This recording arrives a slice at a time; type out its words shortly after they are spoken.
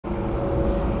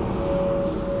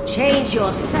Change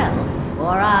yourself,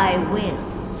 or I will.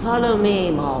 Follow me,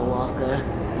 Mallwalker.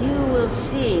 You will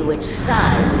see which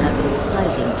side we have been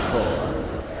fighting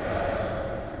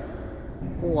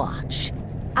for. Watch.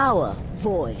 Our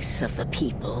voice of the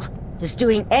people is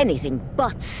doing anything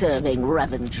but serving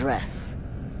Revendreth.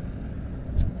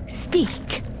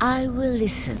 Speak. I will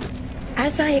listen.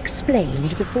 As I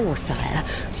explained before, sire,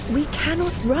 we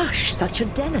cannot rush such a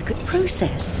delicate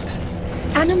process.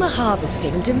 Anima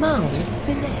harvesting demands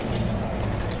finesse.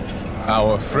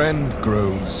 Our friend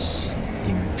grows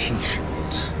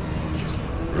impatient.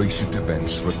 Recent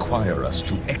events require us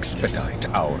to expedite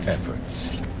our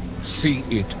efforts. See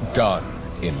it done,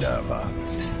 Inerva.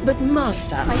 But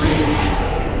Master,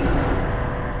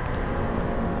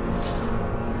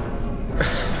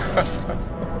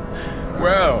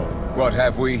 Well, what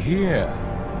have we here?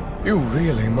 You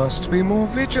really must be more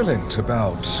vigilant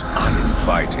about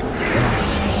uninvited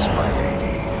guests, my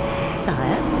lady.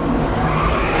 sire?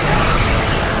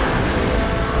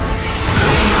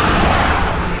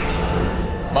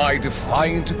 My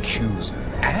defiant accuser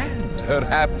and her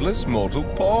hapless mortal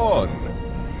pawn.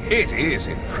 It is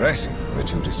impressive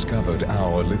that you discovered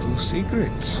our little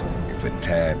secret, if a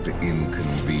tad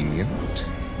inconvenient.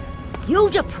 You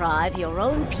deprive your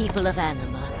own people of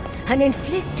Anima, and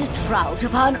inflict a drought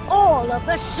upon all of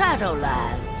the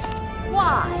Shadowlands.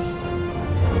 Why?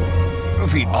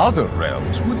 The other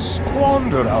realms would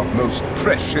squander our most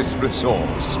precious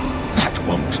resource. That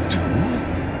won't do.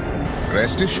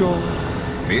 Rest assured,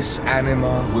 this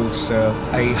Anima will serve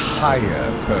a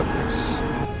higher purpose.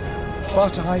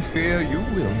 But I fear you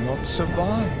will not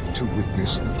survive to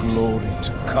witness the glory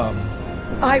to come.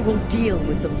 I will deal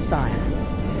with them, sire.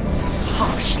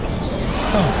 Harshly.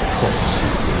 Of course you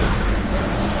will.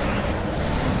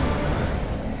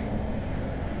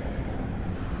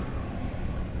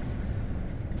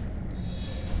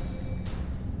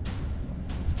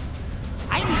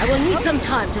 I will need some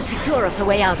time to secure us a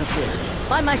way out of here.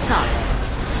 By my side.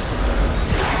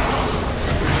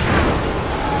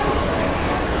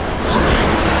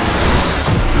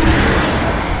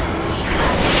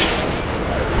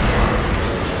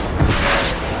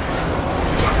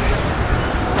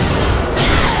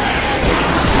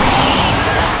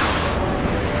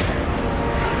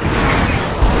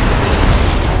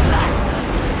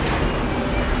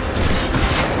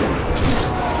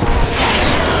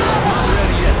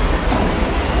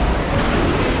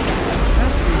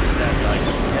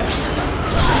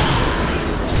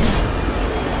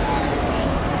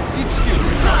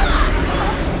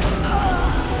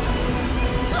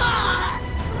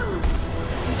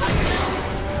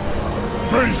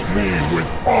 Face me with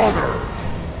honor!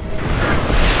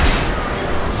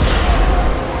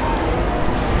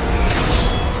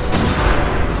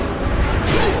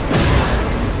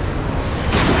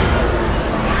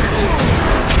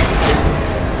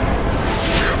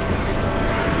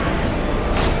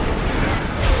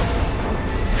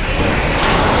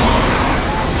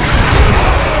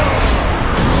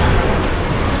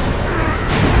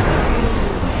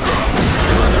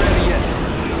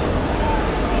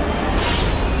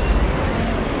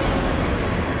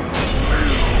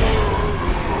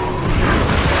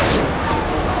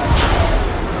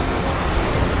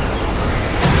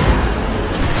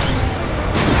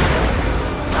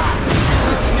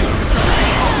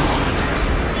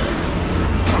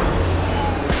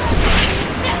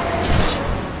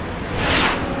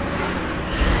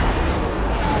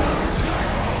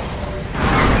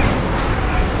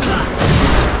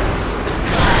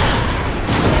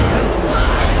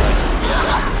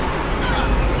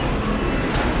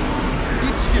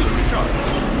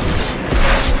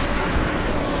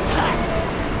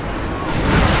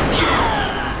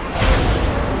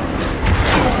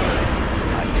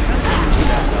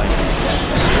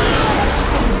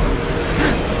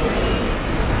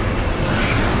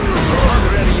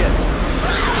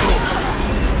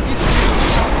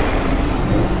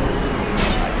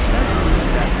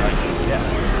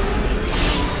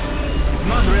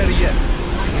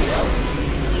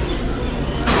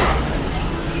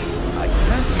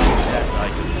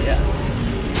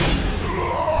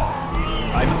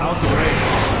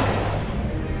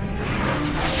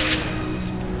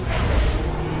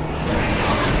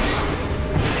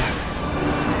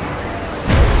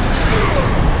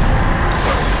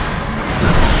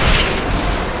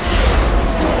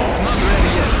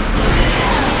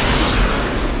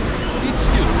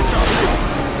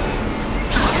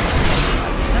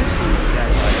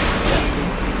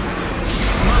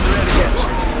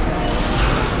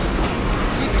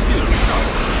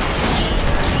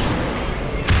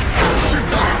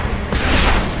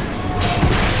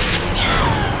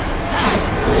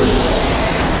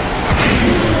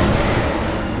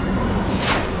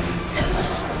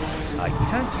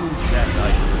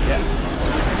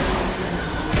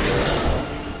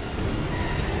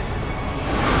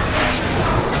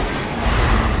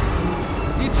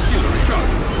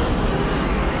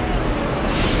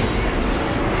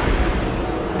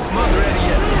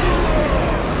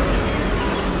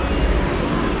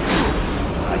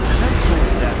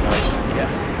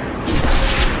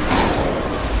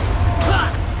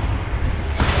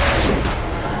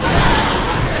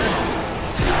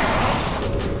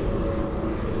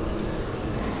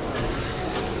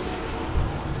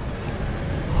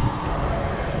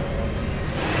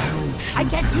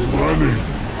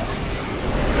 Running.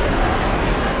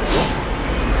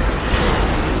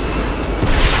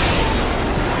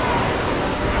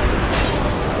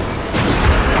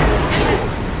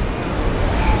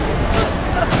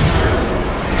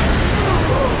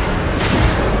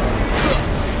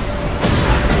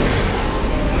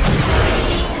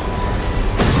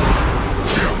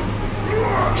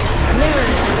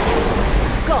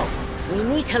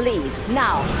 To leave,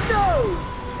 now! No!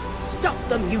 Stop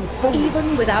them, you fool!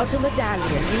 Even without a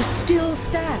medallion, you still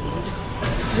stand.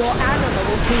 Your animal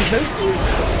will prove most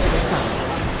useful to the sun.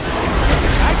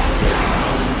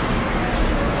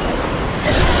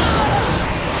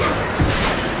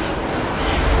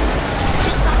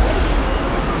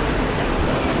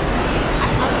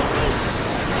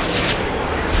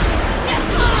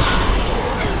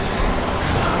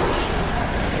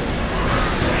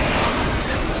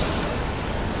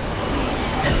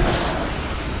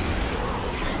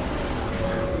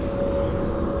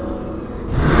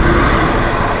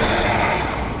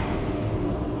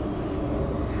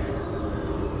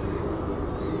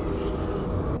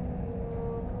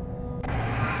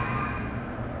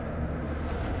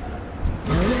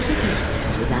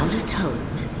 Without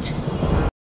atonement.